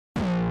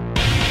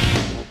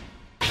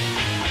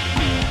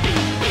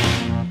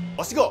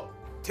わしが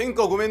天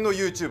下御免の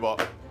YouTuber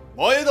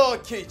前田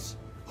慶次。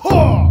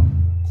は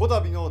あ、こた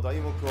びの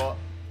題目は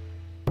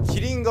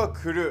麒麟が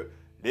くる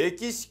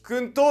歴史く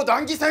んと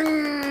談義戦。さ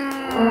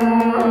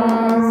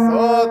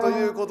あと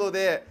いうこと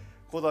で、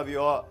こたび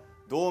は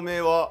同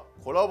盟は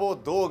コラボ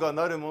動画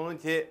なるものに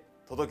て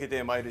届け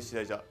てまいる次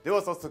第じゃ。で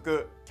は早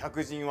速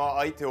客人は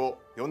相手を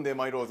呼んで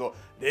まいろうぞ。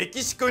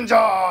歴史くんじ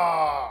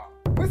ゃ。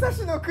武蔵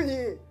の国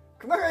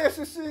熊谷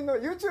出身の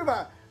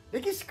YouTuber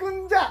歴史く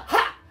んじゃ。は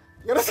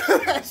っ、よろしくお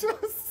願いしま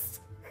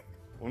す。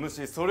お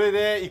主、それ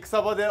で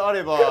戦場であ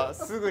れば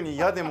すぐに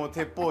矢でも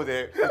鉄砲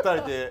で撃た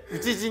れて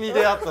討ち死に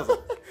であったぞ。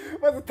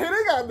まず照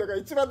れがあるのが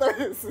一番ダ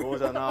メです。そう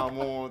だな、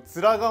もう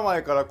面構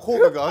えから口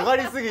角上が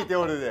りすぎて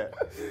おるで。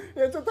い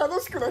や、ちょっと楽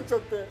しくなっちゃっ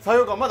て。さ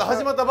ようか、まだ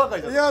始まったばか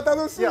りじゃん。いや、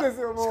楽しいです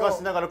よ。もうしか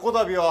しながらこ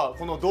たびは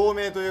この同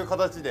盟という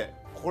形で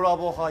コラ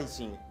ボ配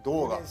信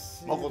動画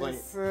誠に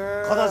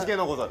かたじけ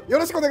のござる。よ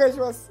ろしくお願いし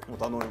ます。お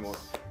頼みま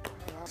す。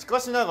し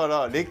かしなが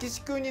ら歴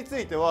史くんにつ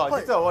いては、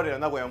実は我ら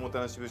名古屋おもて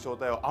なし武将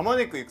隊はあま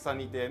ねく戦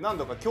にて何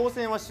度か強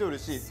戦はしておる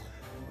し、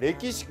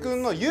歴史く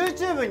んの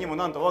YouTube にも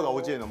なんと我が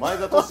おじいの前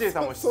田慶次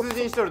さんも出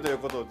陣しておるという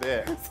こと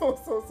で、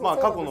まあ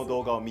過去の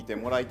動画を見て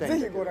もらいたいんで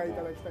すけども、ぜひご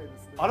覧いただきたいで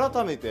すね。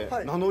改めて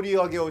名乗り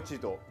上げ落ち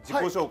と自己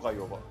紹介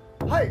を。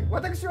はい、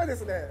私はで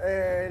すね、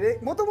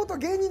もともと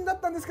芸人だっ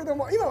たんですけど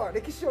も、今は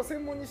歴史を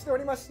専門にしてお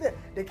りまして、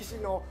歴史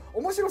の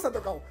面白さ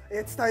とかを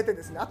伝えて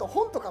ですね、あと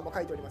本とかも書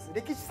いております。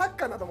歴史作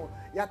家なども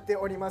やって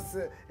おりま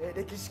す。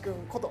歴史く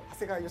んこと長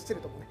谷川義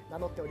輝ともね名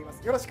乗っておりま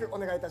す。よろしくお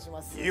願いいたし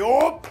ます。よ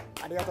っ、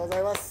ありがとうござ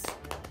います。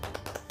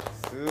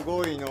す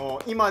ごい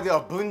の、今で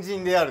は文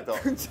人であると。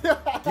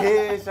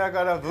芸者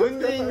から文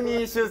人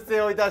に出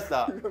世をいたし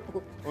た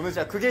お主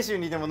は公家衆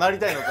にでもなり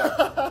たいの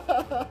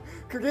か。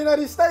公家な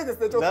りしたいです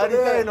ね。ちょっとね、なり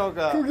たいの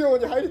か。公業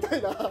に入りた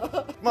いな。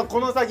まあこ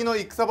の先の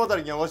戦ばた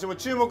りにはわしも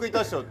注目い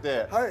たしておっ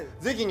て、はい、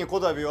ぜひにこ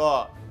たび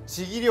は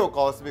ちぎりを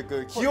交わすべ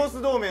く清須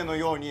同盟の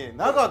ように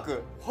長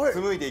く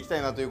紡いでいきた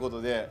いなというこ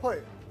とで、はい、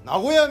名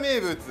古屋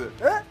名物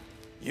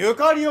ゆ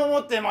かりを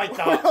持ってまいっ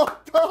た。やった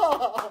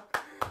ー。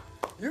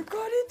ゆか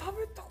り食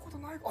べたこと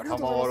ない。ありがとうございま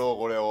す。賜ろう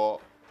これ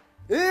を。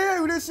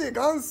嬉しい。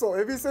元祖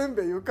エビせん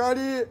べいゆか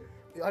り、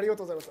ありが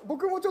とうございます。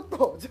僕もちょっ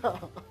とじゃ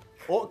あ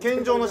お、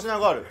献上の品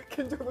がある。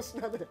献上の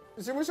品で、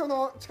事務所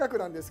の近く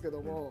なんですけ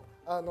ども、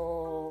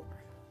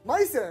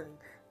マイセン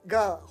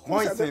が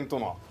マイセンと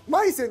な。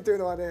マイセンという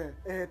のはね、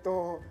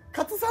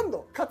カツサン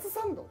ド。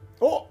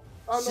お、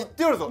知っ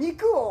ておるぞ。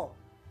肉を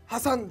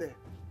挟んで。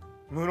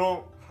無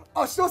論。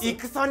あ、知ってます。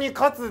戦に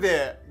勝つ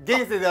で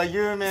現世では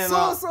有名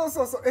な。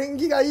そう縁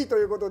起がいいと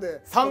いうこと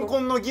で三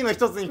根の儀の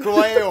一つに加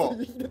えよ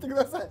う。入れてく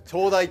ださい。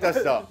頂戴いた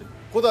した。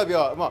こたび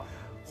はまあ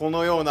こ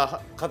のよう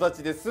な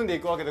形で進んでい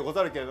くわけでご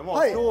ざるけれども、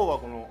今日は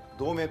この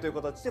同盟という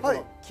形でこ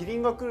の麒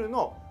麟がくる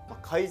の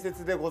解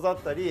説でござっ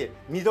たり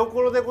見どこ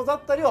ろでござ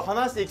ったりを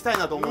話していきたい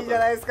なと思って。いいじゃ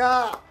ないです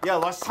か。いや、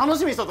わし楽し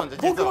みにしとったんじゃ。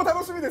僕も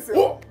楽しみです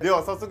よ。で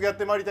は早速やっ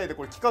てまいりたいで、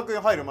これ企画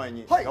に入る前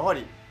にやは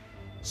り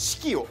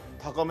士気を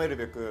高める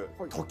べく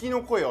時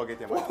の声を上げ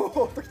てまいりま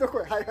す。時の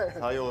声、はい。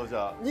さようじ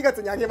ゃ。2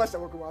月に上げました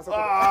僕もあそこ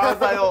で。ああ、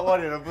さよう。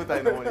我らの舞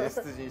台の方に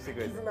出陣してく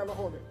れて。絆の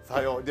方で。さ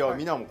よう。では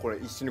皆もこれ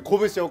一緒に拳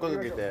を掲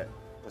げて、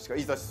確か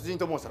いざ出陣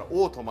と申したら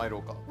おうと参ろ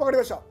うか。わかり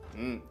ました。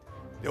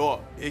では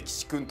歴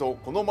史くんと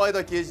この前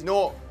田慶次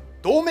の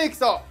同盟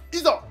戦、い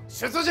ざ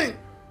出陣。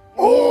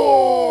お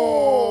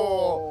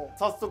お。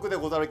早速で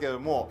ござるけれ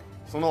ども、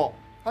その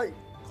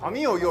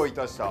紙を用意い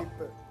たした。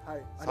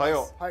さ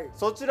よう、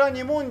そちら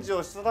に文字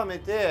をしたため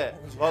て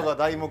我が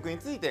題目に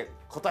ついて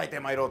答え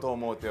てまいろうと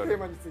思うておる。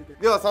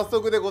では早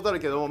速でござる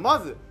けども、ま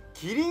ず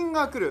麒麟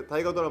がくる、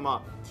大河ドラ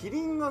マ「麒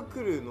麟が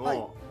くる」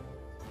の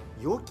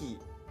良き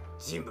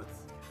人物。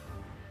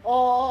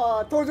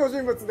登場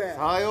人物で。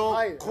さよ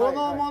う、こ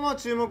のもの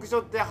注目し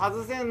とって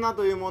外せんな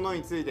というもの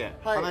について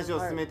話を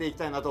進めていき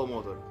たいなと思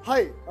うとる。は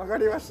い、わか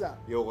りました。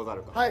ようござ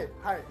るか。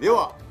で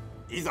は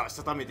いざし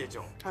たためてち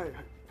ょ。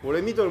こ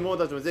れ見とる者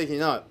たちもぜひ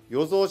な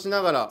予想し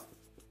ながら、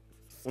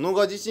小野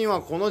が自身は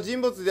この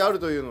人物である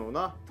というのを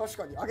な、確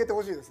かに上げて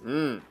ほしいです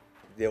ね。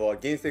では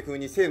現世風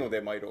にせーの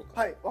で参ろうか。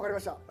はい、わかりま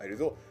した。参る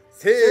ぞ。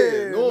せ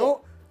ー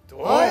の。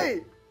は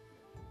い。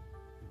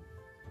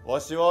わ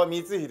しは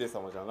光秀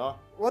様じゃな。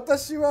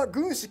私は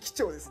軍師機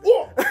長ですね。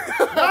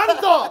お、なん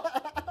と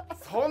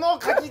そ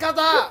の書き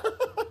方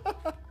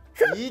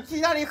いき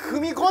なり踏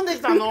み込んで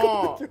きたの。で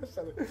も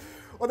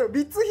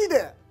光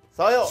秀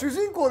主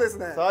人公です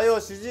ね。さよ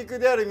う、主軸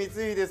である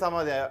光秀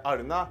様であ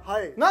るな。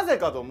なぜ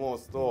かと申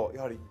すと、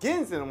やはり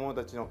現世の者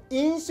たちの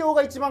印象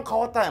が一番変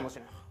わったやもし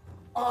れない。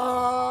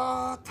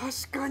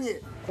確かに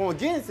この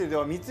現世で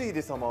は光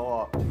秀様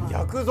は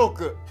逆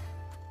賊、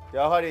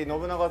やはり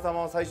信長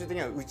様を最終的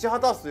には打ち果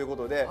たすというこ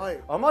とで、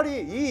あまり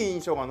いい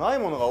印象がない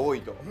ものが多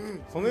いと、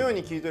そのよう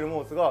に聞いておるも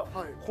のですが、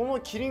この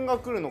麒麟が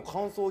くるの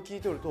感想を聞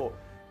いておると、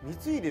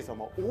光秀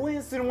様を応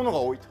援する者が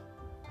多いと。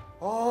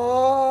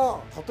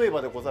例え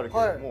ばでござるけ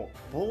れども、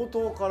冒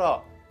頭か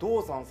ら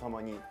道三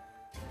様に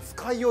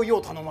使いをよ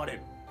う頼まれ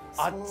る。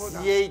あっ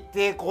ちへ行っ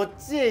てこっ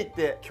ちへ行っ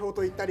て、京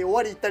都行ったり尾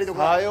張行ったりと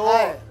か。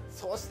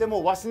そして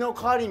もうわしの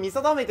代わりに見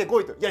定めてこ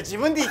いと。いや自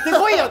分で行って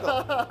こいよと。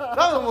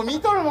多分もう見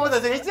とる者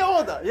たちが一応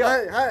思った。いや、は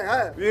いはい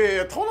はい。いやい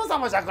や殿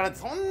様じゃから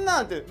そん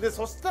なんて。で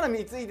そしたら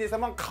光秀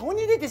様が顔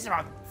に出てし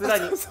まう。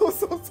面に。そう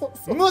そうそう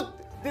そう。むっ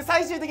で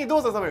最終的にど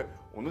うさ様よ。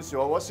お主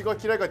はわしが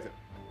嫌いかって。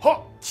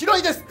は嫌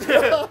いですって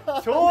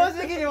正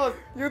直にも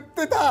言っ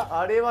てた。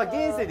あれは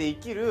現世で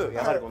生きる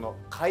やはりこの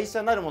会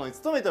社なるものに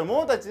勤めている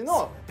者たち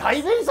の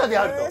代弁者で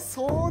あると。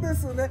そうで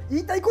すね。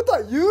言いたいこと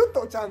は言う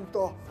とちゃん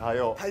と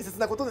大切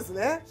なことです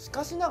ね。し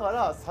かしなが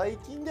ら最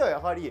近ではや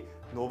はり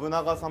信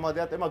長様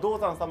であったり、道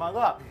山様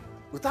が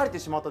討たれて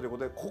しまったというこ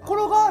とで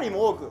心変わり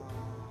も多く、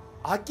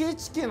明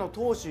智家の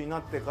当主にな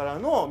ってから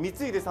の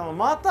光秀様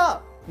ま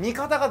た見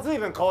方が随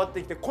分変わっ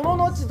てきて、この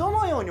後ど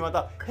のようにま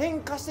た変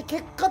化して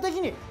結果的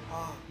に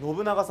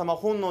信長様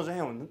本能寺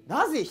編を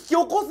なぜ引き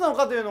起こすの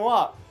かというの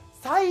は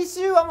最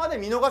終話まで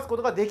見逃すこ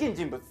とができん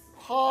人物。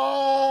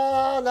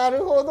はあ、な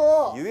るほ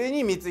ど。ゆえ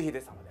に光秀様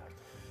である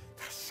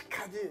と。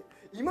確か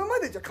に今ま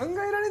でじゃ考え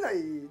られない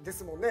で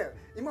すもんね。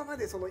今ま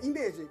でそのイ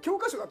メージ教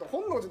科書だと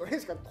本能寺の変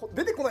しか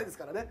出てこないです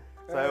からね。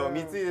さよ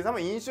光秀様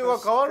印象が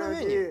変わる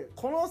上に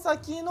この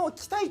先の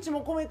期待値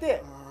も込め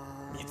て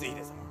光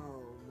秀様。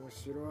面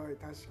白い、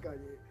確か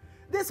に。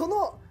でそ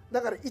の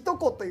だからいと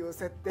こという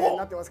設定に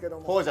なってますけど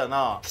も、ほうじゃ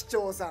な貴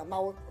長さん、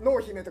濃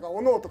姫とか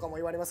おのとかも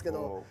言われますけ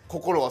ど、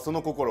心はそ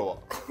の心は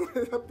こ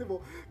れだってもう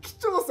貴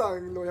長さ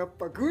んのやっ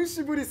ぱ軍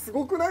師ぶりす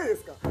ごくないで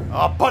すか。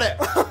あっぱれ。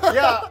い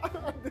や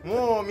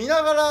もう見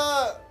なが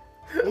ら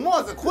思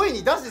わず声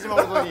に出してしま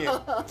うことに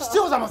貴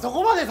長様そ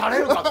こまでされ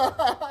る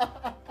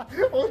か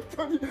本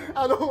当に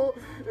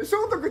聖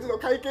徳寺の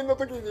会見の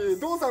時に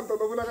道さんと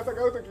信長さん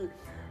が会う時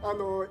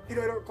い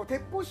ろいろこう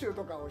鉄砲衆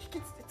とかを引き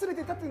連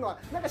れてたっていうのは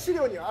なんか資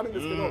料にはあるんで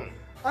すけど、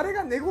あれ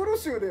が根殺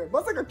衆で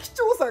まさか貴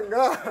長さん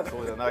が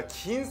そうだな、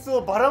金子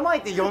をばらま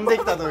いて呼んで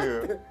きたとい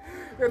う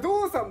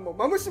道さんも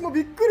マムシも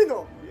びっくり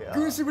の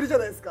軍師ぶりじゃ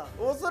ないですか。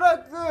おそら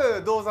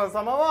く道さん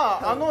様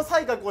は、あの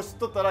才覚を知っ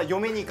とったら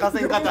嫁に行か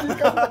せんかっ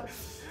た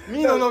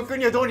美濃の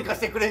国をどうにかし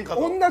てくれんかと。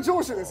女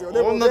上司ですよ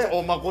ね。女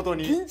お誠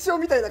に銀長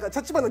みたいな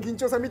立花銀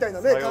長さんみたいな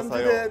ね感じ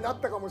でな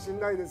ったかもしれ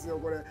ないですよ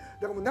これ。だか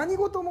らもう何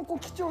事もこう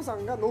貴長さ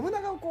んが信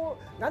長をこ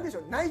うなんでしょ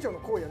う、内助の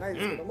行為じゃない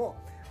ですけども、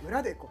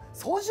裏でこう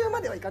操縦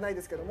まではいかない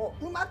ですけども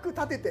うまく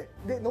立てて、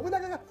で信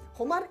長が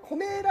褒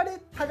められ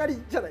たが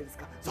りじゃないです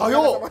か。さ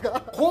よ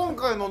今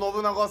回の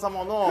信長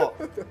様の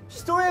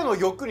人への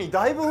欲に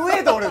だいぶ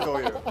飢えておると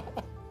いう。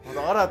新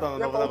たな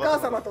やっぱお母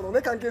様との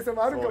ね関係性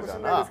もあるかもしれ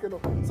ないですけ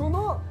ど、そ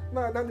の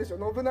なんでしょ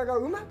う、信長を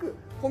うまく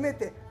褒め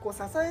てこう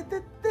支えて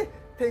って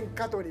天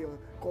下取りを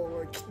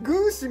こう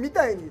軍師み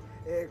たいに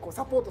こう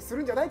サポートす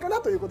るんじゃないかな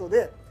ということ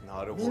で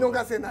見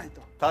逃せない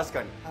と。確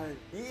かに、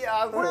い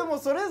やこれも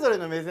それぞれ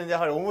の目線でや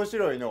はり面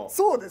白いの。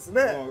そうです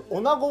ね。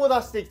女子を出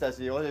してきた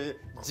し、私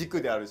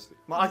軸であるし、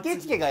明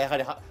智家がやは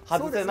り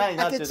外せない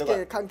なっていうところ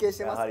が関係し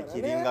てますからね。やは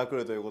り麒麟が来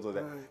るということ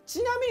で、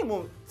ちなみに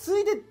もうつ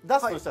いで出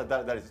すとした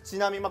ら誰です？ち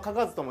なみに書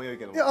かずとも良い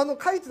けども。いや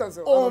書いてたんです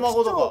よ。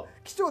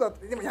貴重だっ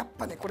て。でもやっ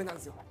ぱねこれなん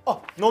ですよ。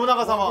信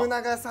長様。信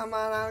長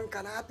様なん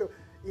かなと。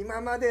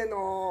今まで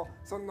の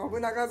その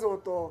信長像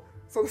と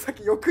その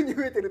先欲に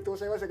飢えてるっておっ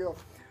しゃいましたけど、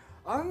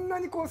あんな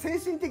にこう精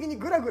神的に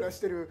グラグラし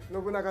てる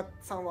信長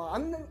さんはあ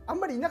ん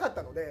まりいなかっ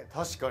たので、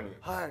確かに、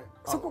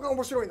そこが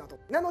面白いなと。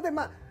なので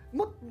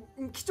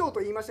貴重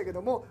と言いましたけ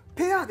ども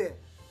ペアで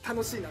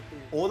楽しいなって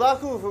いう。織田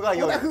夫婦が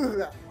良い。織田夫婦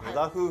が織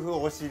田夫婦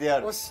推しであ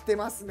る。推して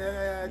ますね。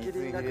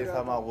光秀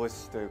様推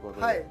しというこ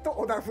とで、と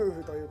織田夫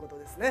婦ということ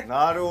ですね。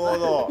なるほ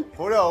ど。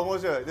これは面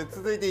白い。で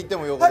続いていって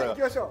もよかった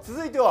ら、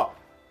続いては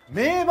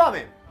名場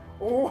面。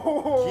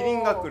麒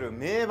麟が来る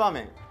名場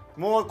面。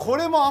もうこ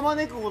れもあま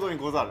ねくほどに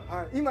ござる。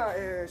今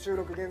収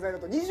録現在だ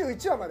と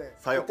21話まで。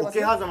桶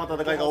狭間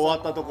戦いが終わ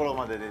ったところ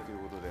まででという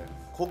ことで、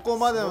ここ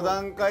までの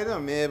段階で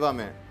の名場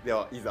面で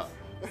はいざ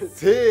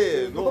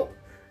せーの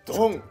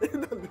ドン。なん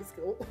です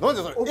けど。なん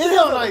でそれ絵で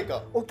はない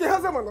か。桶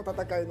狭間の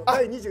戦いの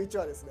第21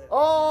話ですね。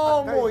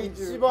もう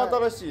一番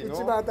新しいの。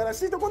一番新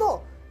しいところ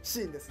の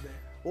シーンですね。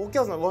桶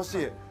狭間わし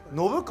信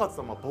勝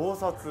様謀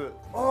殺。信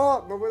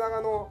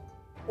長の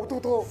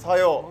弟さ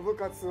よ信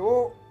勝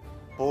を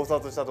謀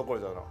殺したところ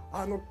じゃな。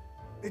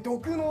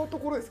毒のと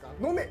ころですか。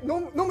飲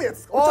むやつ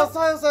ですか。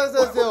さ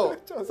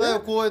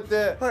よこうやっ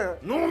て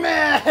飲め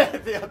ー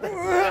ってやってう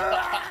わ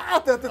ー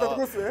ってやってたと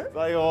ころですね。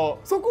さよ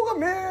そこが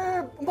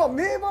名場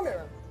面。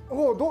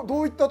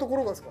どういったとこ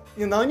ろがですか。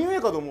いや何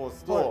故かと思う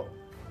と、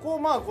こ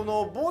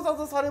の謀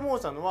殺され申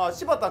したのは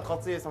柴田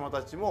勝家様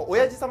たちも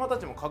親父様た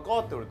ちも関わ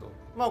っておると。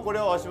これ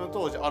はわしも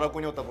当時荒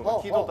子におったこと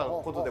聞いとった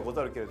ことでご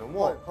ざるけれど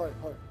も、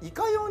い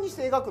かようにし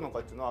て描くのか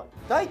っていうのは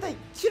大体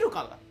切る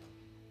かな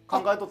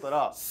考えとった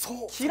ら、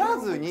切ら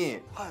ずに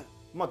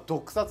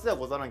毒殺では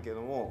ござらんけれ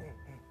ども、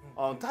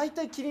大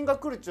体麒麟が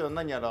来るっちゅうのは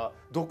何やら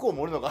毒を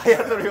盛るのが流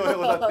行っとるようで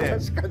ござって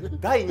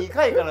第2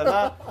回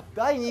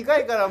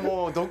から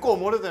もう毒を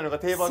盛るというのが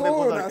定番で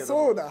ござるけど、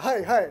そうだ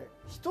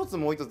一つ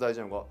もう一つ大事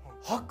なのが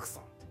白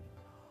山。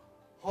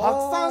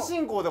白山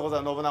信仰でござ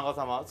る信長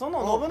様。そ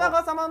の信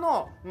長様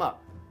の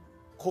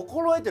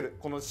心得てる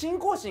この信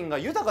仰心が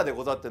豊かで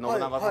ござって信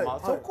長様、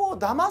そこを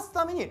騙す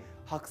ために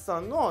白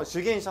山の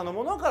修験者の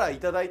ものからい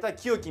ただいた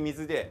清き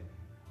水で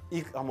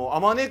もうあ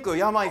まねく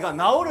病が治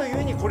る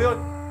ゆえにこれを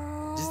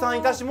持参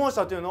いたし申し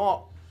たというの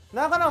を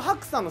なかなか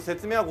白山の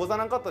説明はござ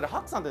らなかったので、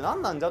白山って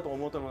何なんだと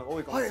思うというのが多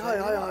いかもしれない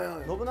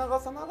が、信長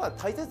様が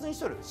大切にし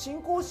ておる信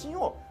仰心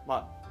を、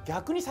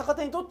逆に逆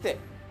手にとって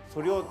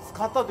それを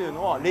使ったという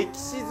のは歴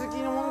史好き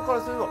の者か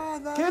らすると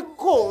結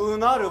構う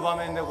なる場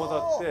面でござ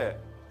って、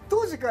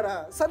当時か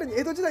らさらに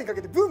江戸時代にか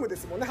けてブームで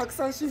すもんね、白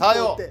山信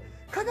仰っ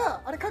て。加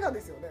賀で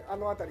すよね、あ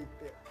の辺りっ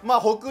て。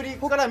北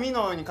陸から美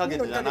濃にかけ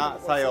てじゃな、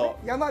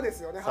山で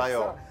すよね。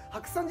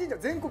白山神社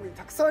全国に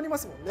たくさんありま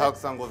すもんね。たく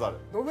さんござる。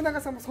信長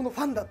さんもその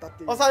ファンだったっ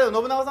ていう。信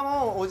長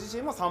様もお自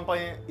身も参拝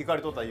行か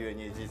れとったゆえ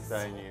に実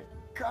際に。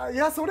い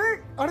や、それ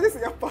あれです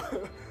やっぱ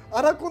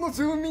荒子の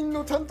住民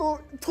のちゃんと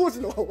当時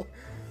の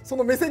そ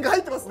の目線が入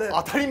ってますね。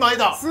当たり前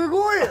だ。す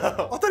ごい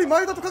当たり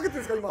前だとかけて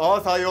るんですか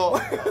今。さよ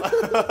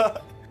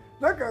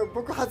なんか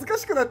僕恥ずか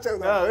しくなっちゃう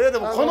な。で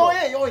もこの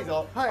絵良い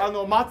ぞ。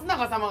松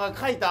永様が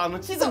描いた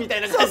地図みた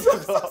いな感じ。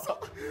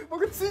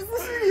僕地図シ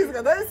リーズ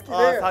が大好きで、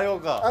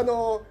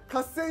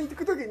合戦行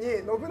く時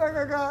に信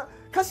長が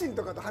家臣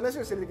とかと話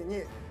をしてる時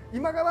に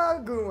今川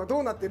軍は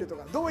どうなってると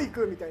かどう行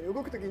くみたいに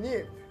動く時に、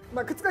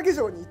沓掛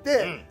城にい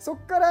て、そこ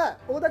から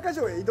大高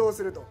城へ移動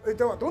すると、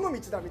ではどの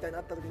道だみたいに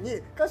なった時に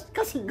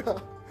家臣が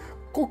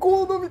こ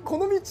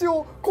の道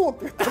をこ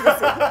うって言ったんで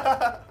すよ。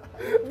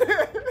で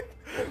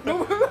信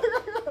長が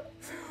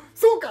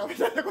そうかみ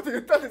たいなこと言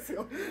ったんです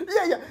よ。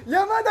いや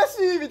山だし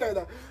みたい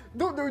な、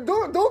ど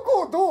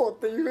こをどうっ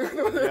てい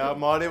うので、いや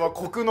もうあれは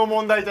国の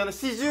問題じゃない、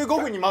45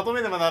分にまと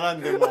めねばなら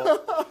んでも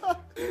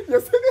いや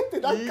せ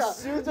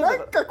めてなん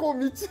かこう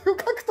道を書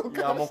くと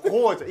か。いやもう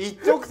こう一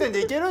直線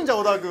でいけるんじゃ、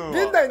織田君は。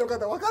現代の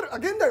方わかる？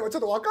現代はちょ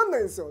っとわかんな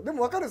いんですよ。で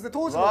もわかるんですね、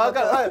当時の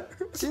方。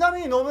ちな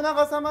みに信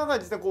長様が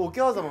実際桶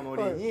狭間の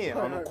折に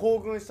行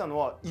軍したの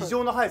は異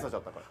常な速さだ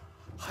ったから。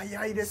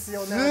早いです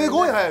よね。す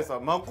ごい速さ、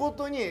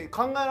誠に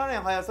考えられな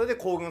い速さで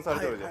行軍さ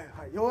れてるで。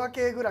夜明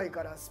けぐらい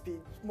からも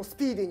うス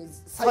ピーディーに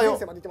最前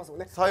線まで行ってますもん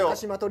ね。鹿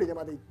島砦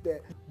まで行っ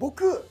て、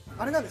僕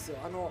あれなんですよ、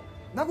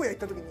名古屋行っ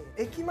た時に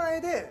駅前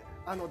で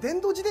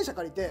電動自転車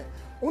借りて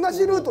同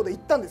じルートで行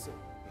ったんですよ。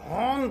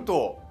なん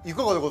とい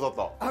かがでござっ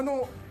た？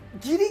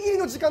ギリギリ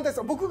の時間帯です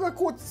よ。僕が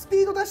こうス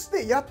ピード出し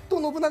てやっ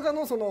と信長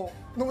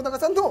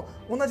さんと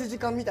同じ時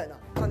間みたいな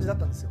感じだっ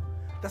たんですよ。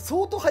だから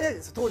相当速い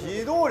です当時。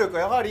機動力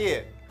やはり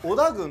織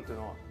田軍っていう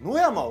のは野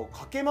山を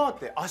駆け回っ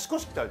て足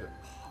腰鍛えてる。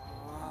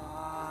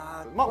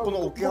こ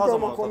の桶狭間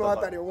のこの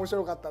辺り面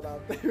白かったなっ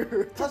てい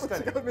う、確か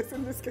に違う目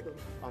線ですけどね。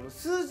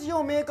数字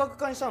を明確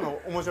化にしたの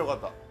面白かっ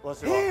た。わ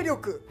しは兵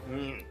力、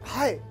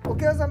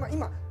桶狭間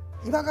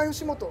今川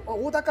義元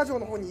大高城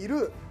の方にい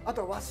る、あ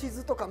とは鷲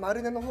津とか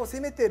丸根の方を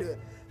攻めてる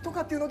と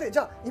かっていうので、じ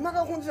ゃあ今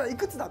川本陣はい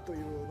くつだとい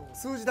うのを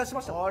数字出し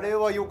ましたもんね。あれ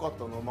は良かっ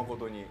たの、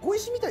誠に。碁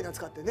石みたいなの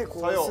使ってね、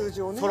こういう数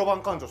字をね。そろば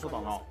ん勘定しとった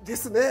な。で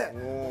すね。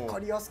分か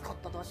りやすかっ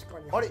た、確か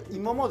に。あれ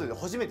今までで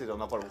初めてじゃ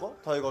なかろうか、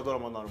大河ドラ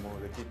マになるも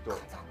のできっと。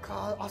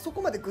あそ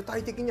こまで具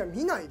体的には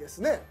見ないです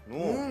ね。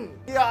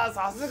いや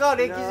さすが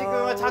歴史君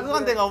は着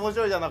眼点が面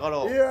白いじゃなか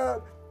ろう。いや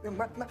で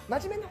も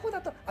真面目な方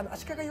だと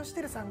足利義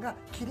輝さんが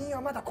「麒麟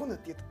はまだ来ぬ」っ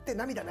て言って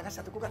涙流し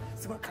たとこが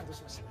すごい感動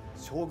しました。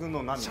将軍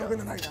の涙。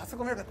あそ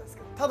こも良かったです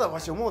けど。ただわ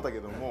し思うたけ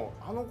ども、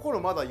あの頃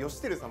まだ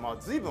義輝様は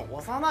随分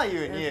幼い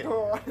ゆえに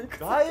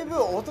だい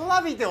ぶ大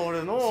人びてお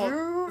るの。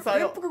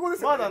潜伏後で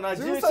すよね。まだな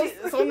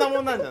14そんなも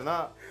んなんじゃ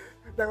な。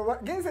だから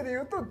現世で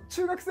言うと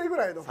中学生ぐ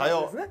らいの感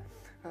じですね。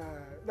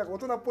だから大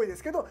人っぽいで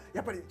すけど、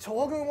やっぱり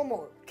将軍を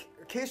も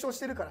う継承し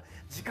てるから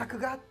自覚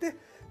があって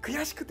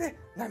悔しくて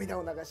涙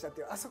を流したって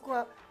いう、あそこ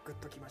はグッ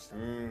ときました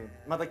ね。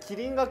また麒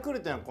麟が来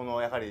るというのはこ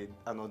のやはり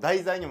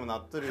題材にもな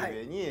っとる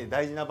上に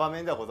大事な場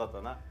面ではござっ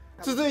たな。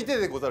続いて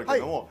でござるけ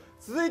ども、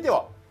続いて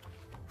は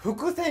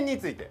伏線に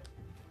ついて。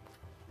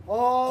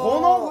こ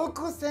の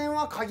伏線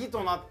は鍵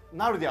と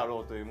なるであろ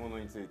うというもの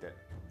について。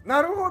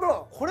なるほ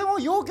ど。これも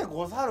要件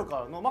ござるか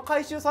らの、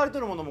回収されて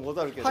るものもご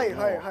ざるけども、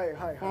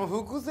この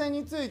伏線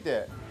につい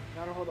て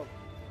なるほど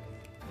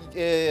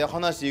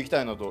話していきた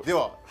いのと。で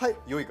は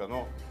良いか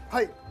の。で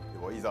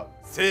はいざ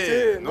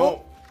せー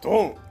の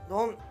ドン。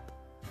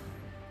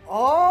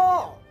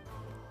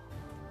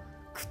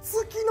く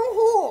つきの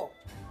方。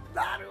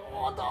なる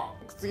ほど。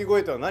くつき越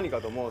えとは何か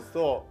と申す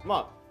と、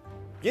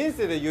現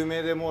世で有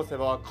名で申せ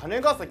ば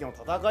金ヶ崎の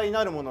戦いに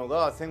なるもの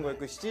が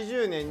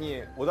1570年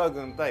に織田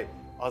軍対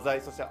浅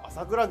井、そして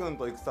朝倉軍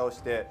と戦を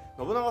して、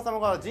信長様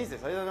が人生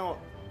最大の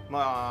い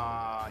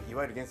わ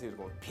ゆる現世でいう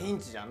とピン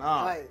チじゃ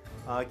な、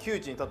窮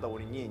地に立った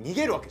折に逃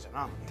げるわけじゃ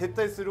な。撤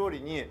退する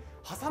折に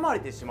挟まれ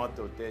てしまっ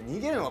ておって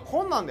逃げるのが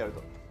困難である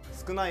と。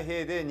少ない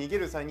兵で逃げ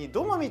る際に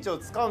どの道を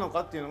使うの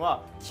かっていうの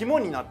は肝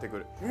になってく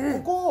る。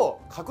ここ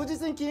を確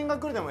実に麒麟が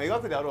来るでも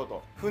描くであろう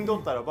と踏んど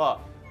ったらば、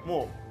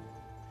も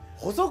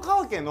う細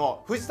川家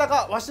の藤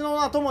高、わし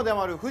の友で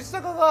もある藤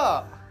高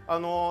が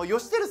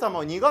義輝様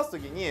を逃がす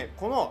時に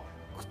この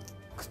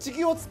口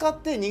木を使っ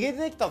て逃げ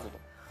てきたぞと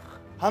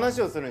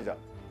話をするんじゃ。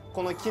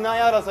この機内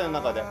争いの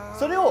中で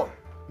それを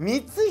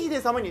光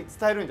秀様に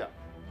伝えるんじゃ。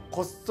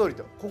こっそり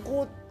とここ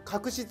を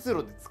隠し通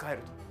路で使え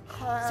ると。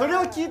それ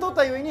を聞いとっ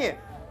たゆえに、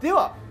で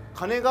は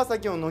金ヶ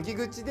崎の軒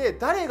口で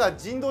誰が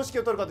陣頭指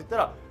揮を取るかといった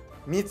ら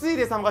光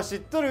秀様が知っ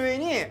とる上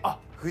に、あ、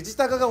藤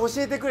高が教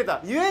えてくれ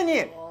たゆえ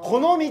にこ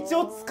の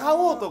道を使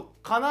おうと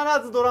必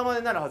ずドラマ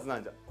になるはずな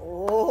んじゃ。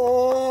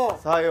おお、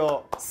さ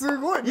よす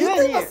ごい見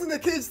てますね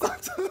刑事さ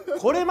ん。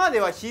これまで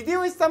は秀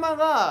吉様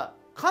が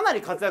かな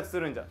り活躍す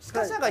るんじゃ。し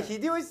かしながら秀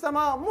吉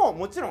様も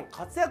もちろん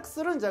活躍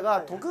するんじゃ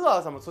が、徳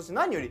川様、そして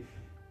何より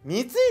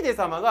光秀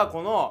様が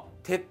この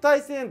撤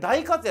退戦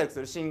大活躍す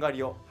るしんが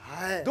りを、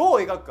どう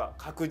描くか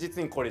確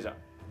実にこれじゃ。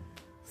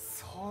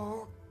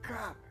そう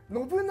か、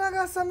信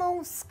長様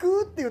を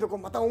救うっていうとこ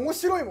ろまた面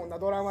白いもんな、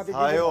ドラマ的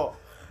に。さよ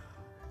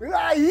う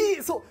わ、い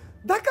い。そ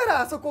うだか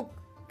らあそこ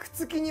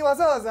朽木にわ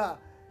ざわざ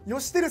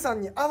義輝さ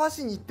んに合わ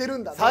しに行ってる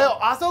んだね。さよ、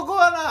あそこ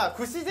はな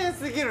不自然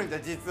すぎるんじゃ。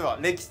実は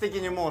歴史的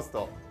に申す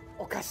と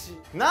おかし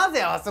い。な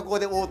ぜあそこ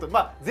で王と、ま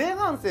あ前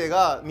半生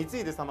が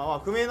光秀様は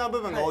不明な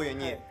部分が多いよう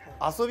に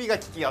遊びが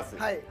聞きやすい、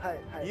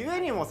ゆ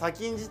えにも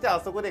先んじてあ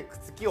そこで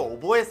朽木を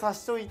覚えさ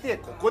せておいて、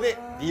ここで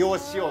利用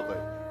しようという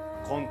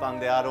魂胆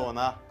であろう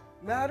な。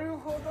なる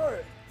ほど。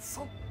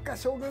そっか、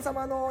将軍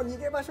様の逃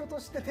げ場所と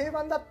して定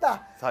番だっ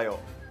た。さよ、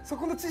そ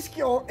この知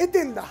識を得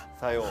てんだ。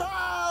さよ、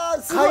は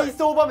あ、すごい。回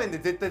想場面で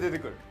絶対出て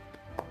くる。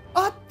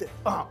あって、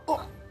あ、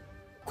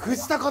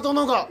藤高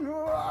殿がう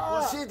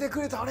わ教えて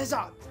くれたあれじ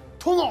ゃ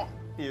殿っ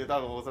ていう、多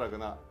分おそらく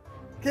な。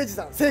刑事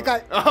さん正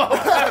解。ま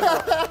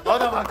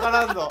だ分か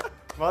らんぞ、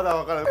まだ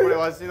分からん。これ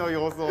わしの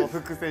様子を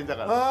伏線だ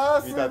から。あ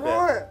あ、すごい。じ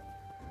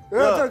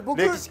ゃあ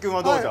歴史君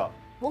はどうじゃ。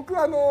僕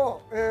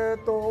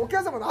桶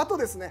狭間の後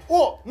ですね。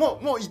も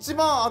う一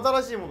番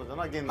新しいものじゃ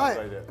ない、現段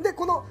階で。で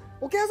この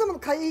桶狭間の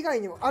会以外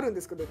にもあるん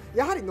ですけど、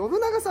やはり信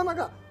長様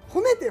が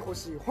褒めてほ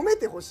しい褒め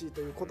てほしいと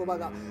いう言葉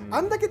が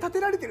あんだけ立て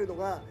られてるの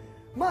が、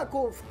まあ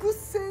こう伏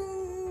線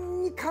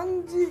に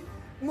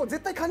もう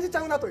絶対感じち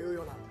ゃうなという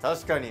ような。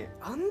確かに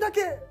あんだ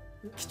け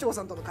機長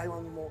さんとの会話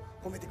も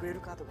褒めてくれ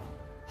るかとか、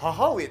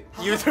母上って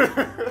言うてる。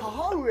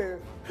母上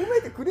褒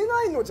めてくれ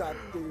ないのじゃっ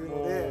ていう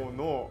ので、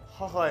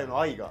母への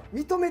愛が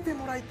認めて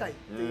もらいたいっ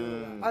て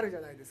いうのがあるじ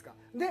ゃないですか。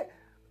で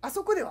あ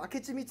そこでは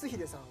明智光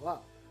秀さん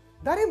は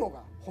誰も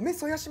が褒め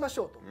そやしまし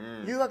ょ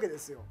うというわけで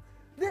すよ。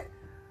で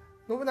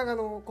信長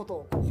のこと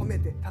を褒め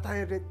て称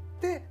えれ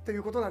てとい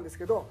うことなんです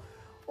けど、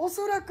お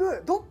そら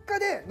くどっか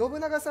で信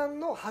長さん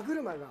の歯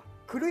車が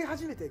狂い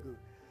始めていく。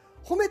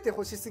褒めて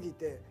ほしすぎ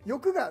て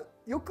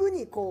欲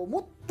にこう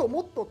もっと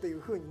もっとってい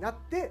う風になっ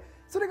て、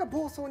それが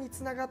暴走に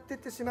つながっていっ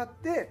てしまっ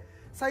て、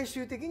最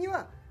終的に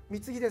は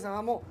光秀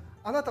様も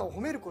あなたを褒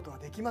めることは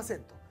できませ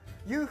ん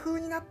という風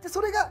になって、そ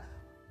れが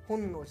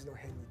本能寺の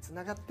変につ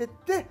ながっていっ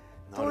て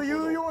とい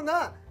うよう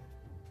な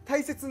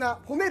大切な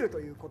褒めると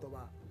いう言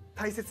葉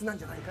大切なん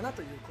じゃないかな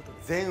ということ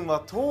です。全話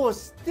通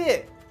し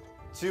て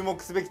注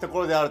目すべきとこ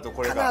ろであると、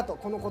これがかなと、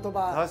この言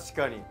葉確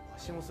かに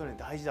私もそれ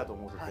大事だと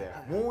思ってて、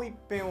もう一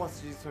遍は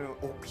それを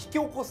引き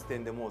起こす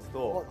点で申す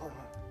と、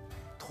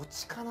土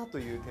地かなと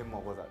いう点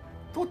もござる。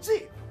土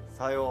地、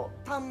さよ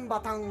丹波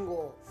丹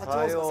後、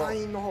山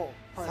陰の方、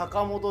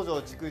坂本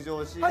城築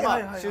城し、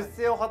出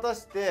世を果た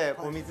して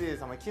光秀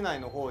様畿内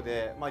の方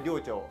で領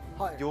地を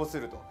領す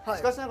ると。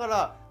しかしなが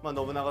ら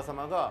信長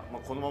様が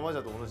このままじ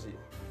ゃと同じ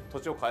土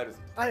地を変えるぞ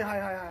と。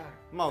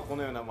こ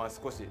のような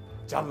少し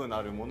ジャブ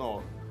なるもの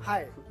を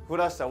降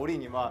らした折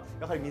には、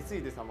やはり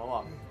光秀様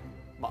は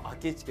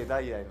明智家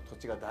代々の土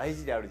地が大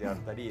事であるであっ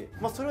たり、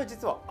それは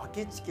実は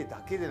明智家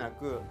だけでな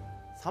く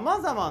さま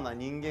ざまな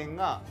人間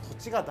が土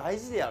地が大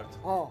事である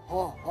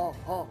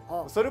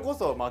と。それこ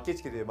そ明智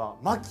家で言えば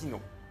牧野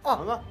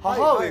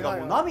母上が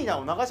もう涙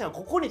を流しながら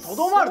ここにと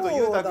どまるとい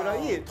うたぐら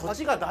い土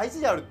地が大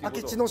事であるっていうこと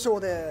を明智の章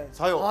で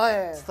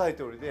伝え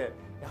ておりで、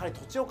やはり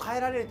土地を変え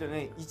られると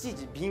ね、いちい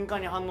ち敏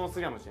感に反応す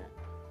るやもしれない。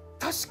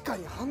確か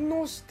に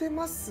反応して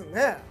ます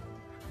ね。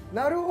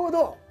なるほ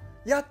ど。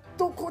やっ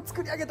とこう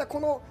作り上げたこ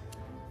の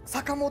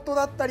坂本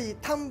だったり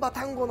丹波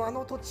丹後のあ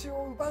の土地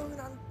を奪う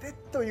なんて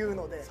という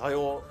ので、さ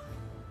よ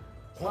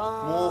も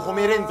う褒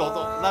めれんぞ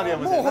となるや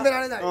もしれない。もう褒め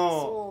られない、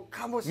そう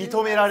かもしれない、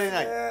認められ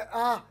ない。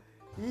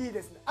いい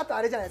ですね。あと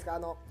あれじゃないですか、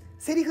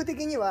セリフ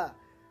的には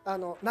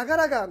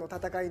長良川の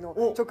戦いの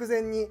直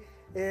前に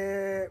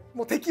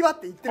もう敵はっ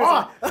て言ってるんで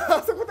す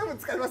よ。そこ多分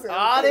使いますよね。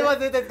あれは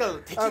絶対使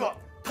う。敵は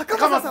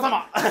高政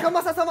様。高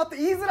政様って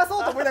言いづら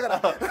そうと思いながら。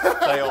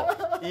だよ。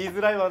言い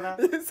づらいわな。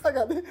さ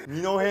がね。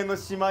二戸の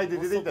姉妹で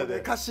出てきた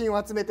で。家臣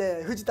を集め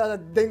て藤田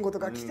伝吾と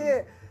か来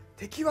て、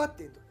敵はって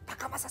言うと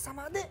高政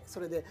様で、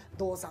それで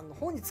道さんの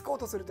方につこう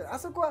とするという、あ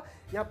そこは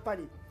やっぱ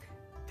り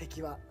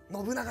敵は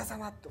信長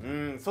様と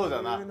そう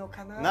だな。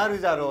ななる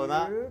じゃろう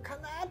な。か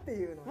なって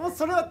いうの。もう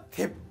それは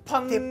鉄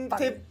板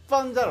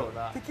じゃろう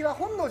な。敵は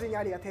本能寺に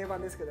ありが定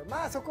番ですけど、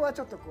そこは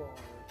ちょっとこ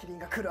う麒麟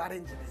が来るアレ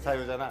ンジでさ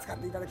ようじゃな。使っ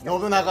ていただきたい。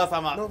信長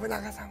様。信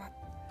長様。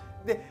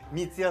で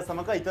三谷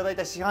様からいただい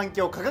た四半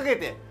旗を掲げ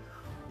て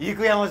行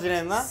くやもし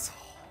れんな。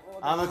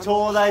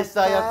頂戴し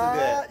た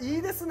やつで。い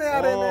いですね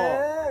あれ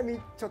ね。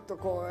ちょっと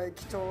こう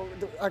桔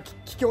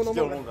梗の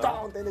門がド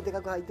ーンってで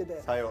かく入って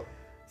て。さよ。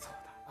そう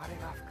だ。あれ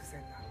が伏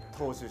線なんだ。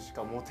当主し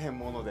か持てん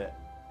もので。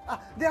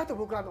であと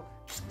僕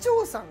機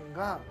長さん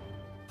が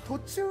途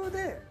中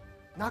で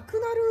亡くな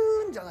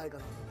るんじゃないか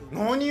なってい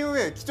う。何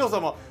故機長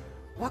様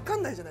わか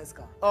んないじゃないです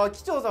か。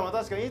機長様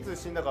確かにいつ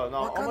死んだからな、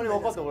あんまり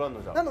分かっておらん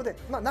のじゃ。なので、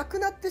亡く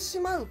なってし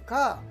まう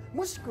か、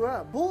もしく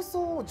は暴走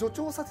を助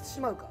長させてし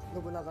まうか、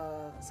信長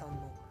さん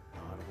の。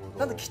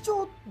なので機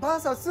長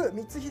VS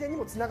光秀に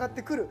もつながっ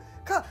てくる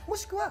か、も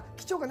しくは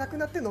機長が亡く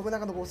なって信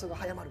長の暴走が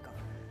早まるか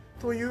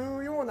とい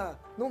うような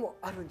のも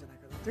あるんじゃない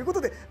かなというこ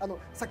とで、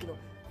さっきの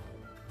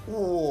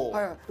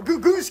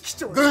軍師機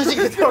長がこ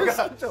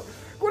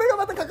れが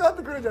また関わっ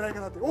てくるんじゃないか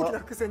なという大きな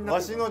伏線になっ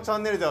て、わしのチャ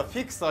ンネルではフ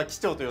ィクサー機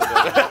長と呼んでる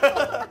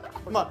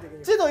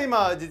ちょっと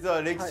今実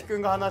は歴史く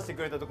んが話して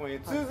くれたところに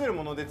通ずる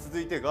もので続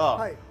いて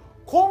が、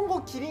今後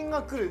麒麟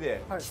が来る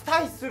で期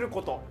待する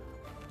こと、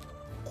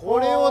こ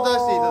れを出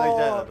していただき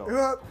たいなと。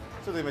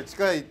ちょっと今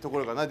近いとこ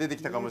ろが出て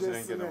きたかもし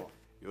れんけど、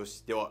よ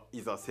し、では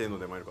いざせーの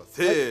で参るか。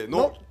せー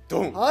の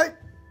ドン。はい、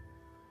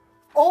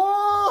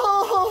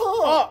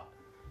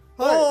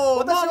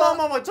私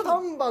はちょっと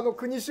丹波の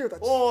国衆た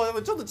ち。で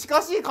もちょっと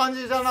近しい感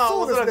じじゃな、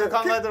おそらく考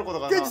えてること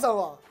がな。ケイジさん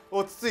は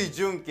筒井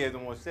純慶と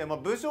申して、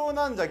武将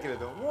なんじゃけれ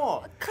ど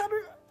も、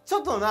ちょ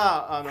っと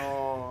な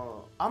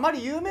あま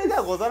り有名で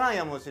はござらん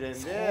やもしれんで、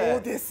そ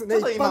うですね、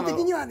一般的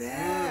には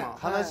ね、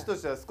話と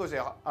しては少し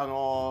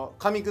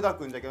噛み砕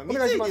くんだけど、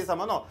光秀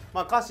様の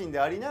家臣で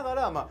ありなが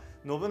ら、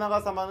信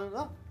長様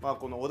の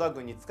この織田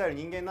軍に仕える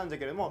人間なんじゃ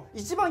けれども、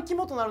一番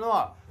肝となるの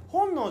は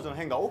本能寺の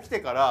変が起きて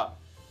から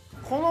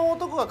この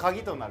男が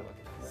鍵となるわ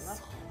けなんだよ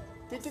な。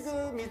結局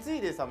光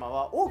秀様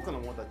は多くの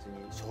者たちに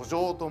書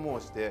状と申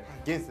して、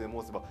現世で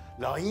申せば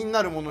LINE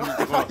なるものにっ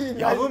てこの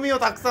やぶみを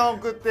たくさん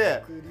送っ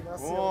て、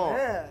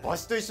わ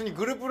しと一緒に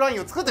グループ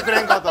LINE を作ってく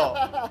れんか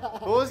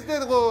と。そうして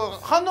こう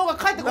反応が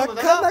返ってこんの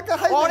だな。なかな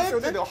か入ってこ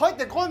んぞ。入っ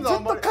てこんぞ。ずっ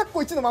とカッコ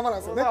1のままなん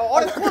ですよね。あ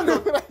れ今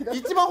度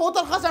一番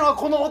男化したのは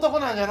この男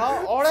なんじゃな。あ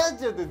れっ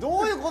て言って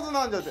どういうこと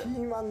なんじゃって。キ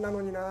ーマンな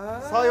のにな。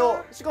さ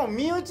よ。しかも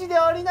身内で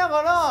ありな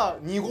がら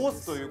濁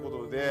すというこ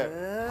とで、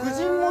夫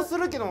人もす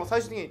るけども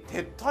最終的に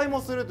撤退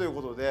もするという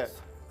ことで、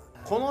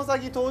この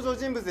先登場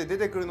人物で出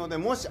てくるので、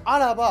もしあ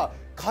らば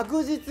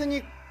確実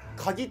に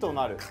鍵と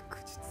なる。確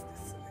実で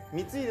すね。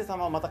光秀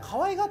様はまた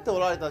可愛がってお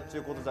られたってい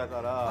うことだ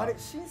から、あれ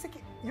親戚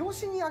養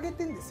子にあげ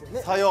てんですよ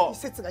ね。さよ。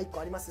説が一個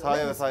ありますよ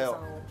ね。さよ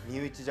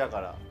身内じゃか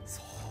ら。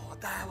そう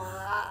だ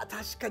わ、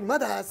確かにま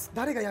だ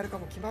誰がやるか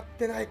も決まっ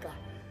てないか。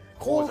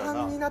後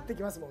半になって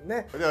きますもん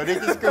ね。では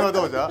歴史君は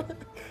どうじゃ。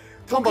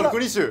丹波の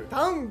国衆。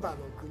丹波の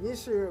国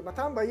衆、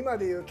丹波今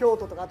でいう京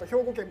都とかあと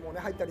兵庫県もね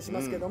入ったりしま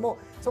すけども、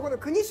そこの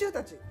国衆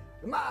たち、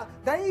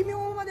大名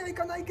まではい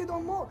かないけど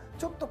も、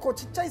ちょっとこう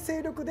ちっちゃい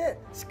勢力で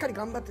しっかり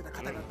頑張ってた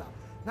方々、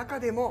中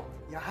でも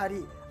やは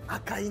り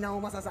赤井直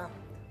政さん、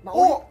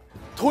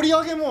取り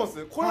上げ申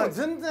す。これは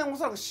全然お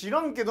そらく知ら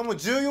んけども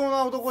重要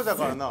な男じゃ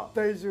からな。絶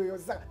対重要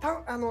です。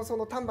そ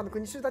の丹波の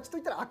国衆たちと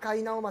いったら赤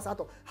井直政、あ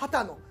と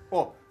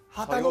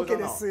畑野家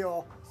です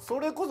よ。そ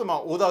れこそ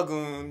織田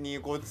軍に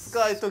こう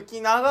使いと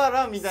きなが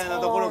らみたいな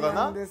ところがな。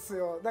そうなんです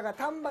よ。だか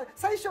ら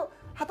最初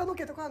畑野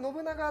家とか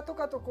信長と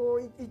かとこ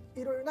う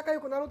いろいろ仲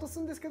良くなろうとす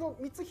るんですけど、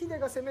光秀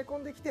が攻め込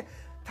んできて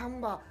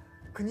丹波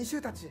国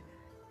衆たち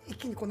一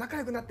気にこう仲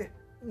良くなって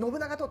信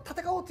長と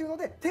戦おうというの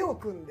で手を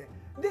組んで、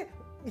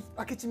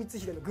明智光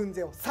秀の軍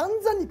勢を散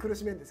々に苦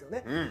しめるんですよ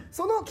ね。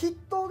その筆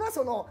頭が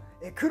その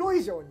黒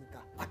井城にい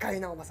た赤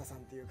井直政さん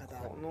っていう方。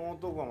この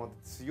男はまた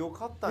強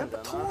かったんだ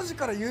な。当時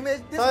から有名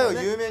ですよ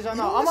ね。有名じゃ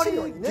な。あまり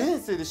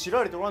現世で知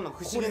られておらんの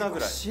不思議なぐ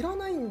らい。知ら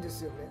ないんで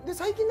すよね。で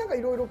最近なんか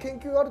いろいろ研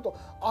究があると、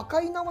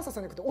赤井直政さんじ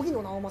ゃなくて荻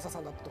野直政さ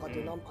んだとかって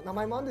いう名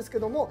前もあるんですけ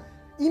ども、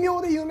異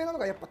名で有名なの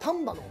がやっぱ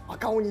丹波の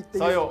赤鬼って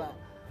いうのが。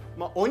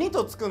鬼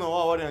とつくの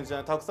は我らの時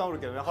代たくさんおる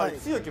けど、やはり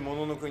強き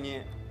者の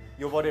国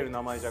呼ばれる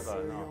名前じゃか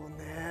ら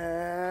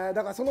な。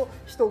だからその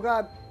人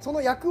がそ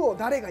の役を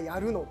誰がや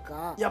るの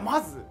か。いや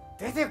まず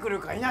出てくる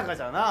か否か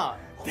じゃな。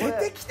出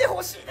てきて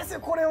ほしいですよ。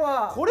これ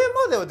はこれ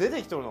までは出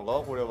てきとるの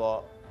か。これ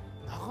は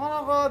なか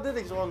なか出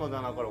てきとらんのじ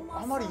ゃなから、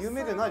あまり有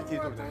名でない聞い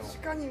とるけど。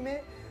確かに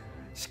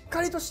しっ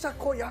かりとした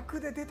こう役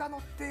で出たの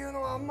っていう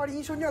のはあんまり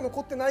印象には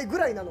残ってないぐ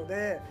らいなの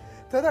で、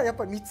ただやっ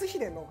ぱり光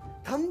秀の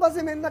丹波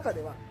攻めの中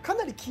ではか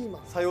なりキーマ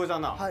ン。さようじゃ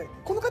な。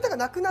この方が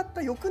亡くなっ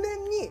た翌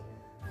年に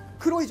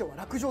黒井城は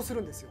落城す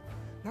るんですよ。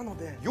なの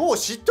でよう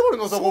知っておる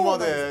の。そこま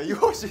でよ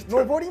う知ってお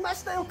る。登りま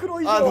したよ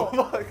黒井城。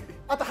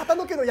あと畑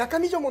野家の八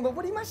上城も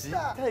登りまし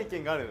た。実体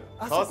験がある。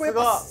あそこやっ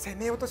ぱ攻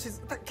め落とし、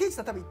刑事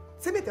さん多分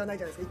攻めてはない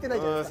じゃないですか。行ってない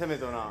じゃないですか。攻め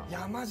とな。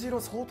山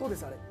城相当で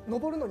す。あれ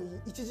登るの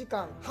に1時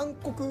間半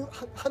刻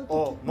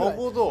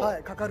ぐら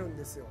いかかるん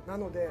ですよ。な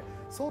ので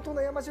相当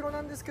な山城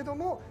なんですけど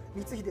も、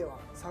光秀は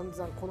散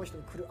々この人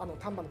に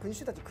丹波の国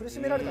衆たち苦し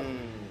められたので、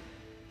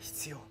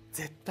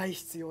絶対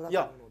必要だと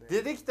思うので。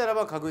出てきたら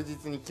ば確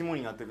実に肝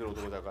になってくる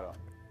男だから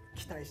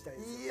期待したいで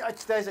す。いや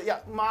期待した。い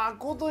や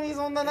誠に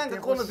そんななんか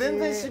この全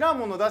然知らん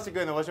もの出してく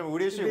れるのわしも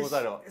嬉しいこと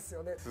だろ。です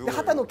よね。で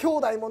畑野兄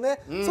弟も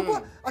ね、そこ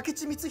は明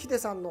智光秀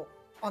さんの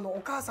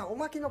お母さんお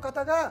まきの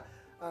方が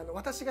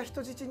私が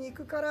人質に行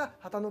くから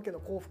旗野家の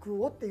幸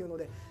福をっていうの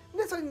で、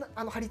それ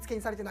貼り付け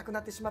にされて亡くな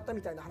ってしまった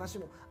みたいな話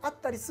もあっ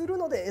たりする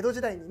ので、江戸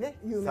時代にね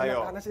有名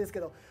な話ですけ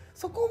ど、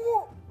そこ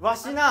もわ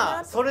し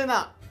なそれ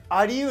な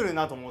あり得る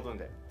なと思うとん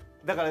で。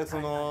だからそ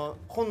の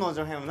本能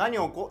寺の変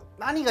を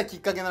何がき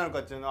っかけなのか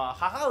っていうのは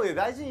母上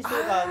大事にして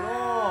るから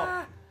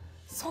の。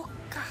そっか、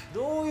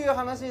どういう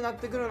話になっ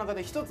てくるのか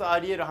で一つあ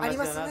り得る話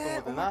だなと思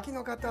ってな。おまき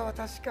の方は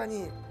確か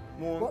に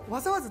もうわ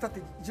ざわざだっ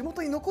て地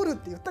元に残るっ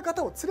て言った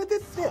方を連れてっ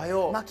て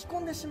巻き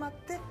込んでしまっ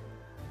て、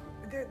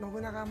で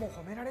信長はもう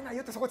褒められない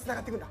よってそこつな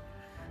がっていくんだ。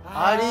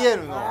あり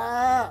得るの。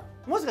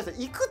もしかしたら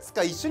いくつ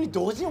か一緒に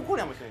同時に起こる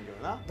やもしれんけど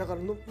な。だから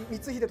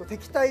光秀と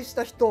敵対し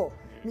た人、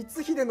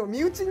光秀の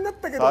身内になっ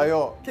たけ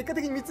ど結果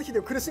的に光秀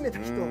を苦しめた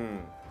人、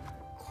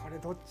これ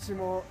どっち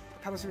も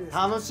楽しみです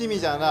ね。楽しみ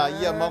じゃな。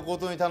いや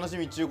誠に楽し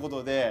みというこ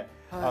とで、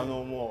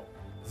も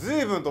う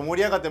随分と盛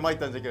り上がってまいっ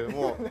たんだけど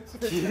も、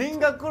麒麟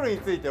が来るに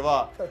ついて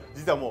は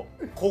実はも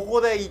うこ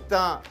こで一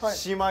旦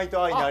姉妹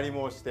と愛になり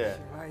申して、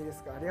姉妹で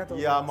すか、ありがとう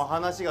ございます。いやもう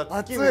話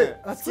が尽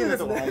きぬ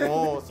ところ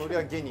もうそれ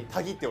は現に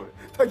たぎっておる。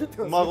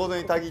誠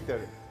にたぎってお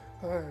る。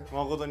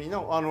誠に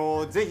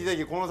のぜひぜ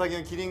ひこの先の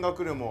麒麟が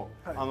来るも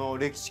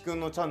歴史くん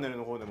のチャンネル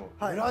の方でも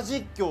裏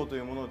実況とい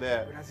うもの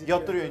でや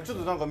ってるように、ちょっ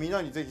となんかみん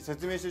なにぜひ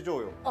説明してちょ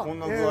うよ。こん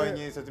な具合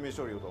に説明し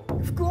とるよと。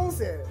副音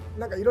声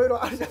なんかいろい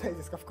ろあるじゃない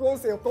ですか。副音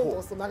声をポンと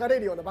押すと流れ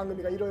るような番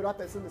組がいろいろあっ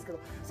たりするんですけど、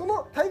そ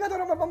の大河ド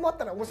ラマ版もあっ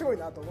たら面白い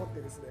なと思っ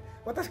てですね、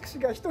私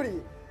が一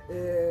人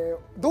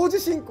同時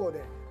進行で、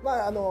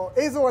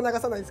映像は流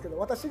さないんですけど、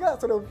私が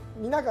それを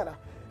見ながら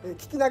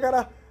聞きなが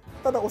ら、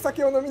ただお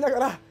酒を飲みなが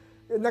ら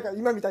なんか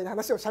今みたいな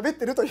話を喋っ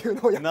てるという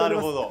のをやっており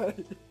ます。なるほど。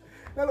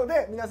なの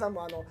で皆さん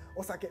も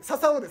お酒、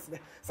笹をです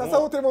ね、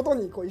笹を手元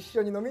に一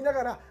緒に飲みな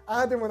がら、あ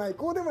あでもない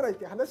こうでもないっ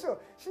ていう話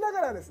をしな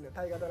がらですね、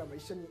大河ドラマ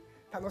一緒に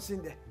楽し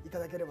んでいた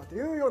だければと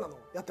いうようなのを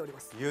やっておりま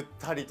す。ゆっ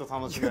たりと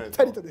楽しめる。ゆっ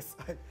たりとです。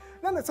はい。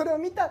なのでそれを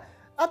見た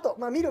後、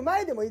見る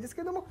前でもいいです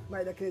けども、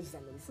前田慶次さ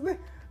んのですね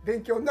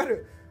勉強にな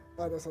る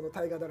その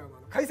大河ドラマ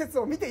の解説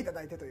を見ていた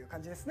だいてという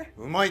感じですね。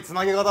うまいつ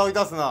なげ方をい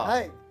たすな。は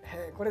い。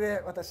これ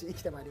で私生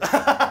きてまいります。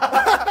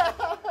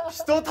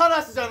人た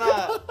らしじゃな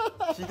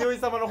い。秀吉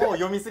様の方を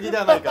読みすぎで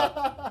はない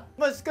か。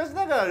しかし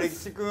ながら歴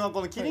史くんは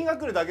この麒麟が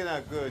来るだけで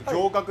なく、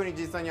城郭に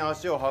実際に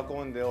足を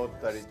運んでおっ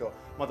たりと、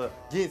また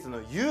現実の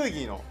遊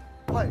戯の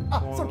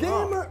そうゲ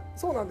ーム、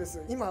そうなんで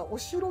す。今お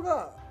城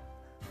が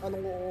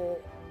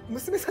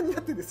娘さんに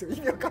なってるんですよ。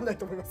意味わかんない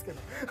と思いますけど。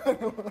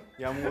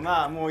いや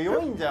もう良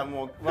いんじゃ。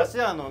もうわし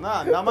らの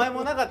名前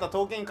もなかった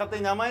刀剣に勝手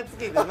に名前つ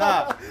けて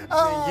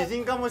擬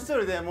人化もしと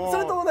るで。もうそ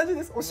れと同じ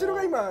です。お城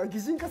が今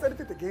擬人化され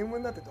ててゲーム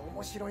になってて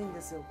面白いん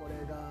ですよ、こ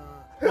れ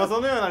が。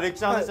そのような歴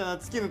史の話は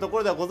尽きぬとこ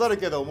ろではござる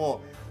けど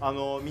も、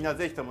みんな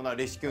ぜひとも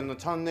歴史くんの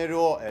チャンネル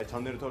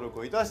登録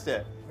をいたし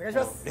て、お願いし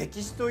ます。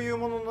歴史という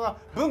ものの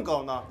文化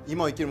を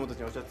今生きる者たち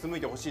に私は紡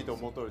いでほしいと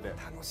思っとるで。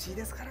楽しい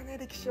ですからね、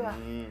歴史は。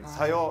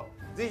さよ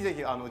う。ぜひぜ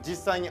ひ実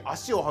際に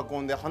足を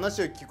運んで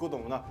話を聞くこと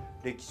も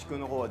歴史く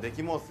んの方はで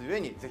きますゆえ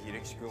に、ぜひ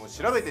歴史くんを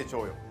調べてち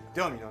ょうよ。で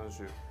は皆の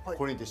衆、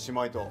これにて姉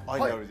妹と愛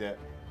になるで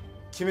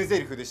決め台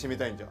詞で締め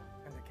たいんじゃ。なん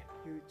だっ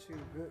け、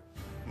YouTube。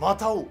ま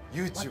た会おう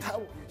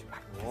YouTube。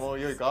おお、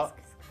よいか。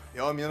い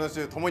や皆の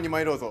衆共に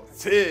参ろうぞ。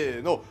せ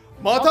ーの、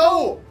また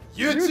会おう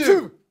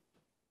YouTube。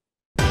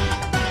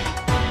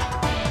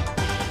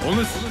お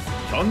主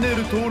チャンネ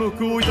ル登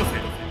録をいた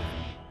せ。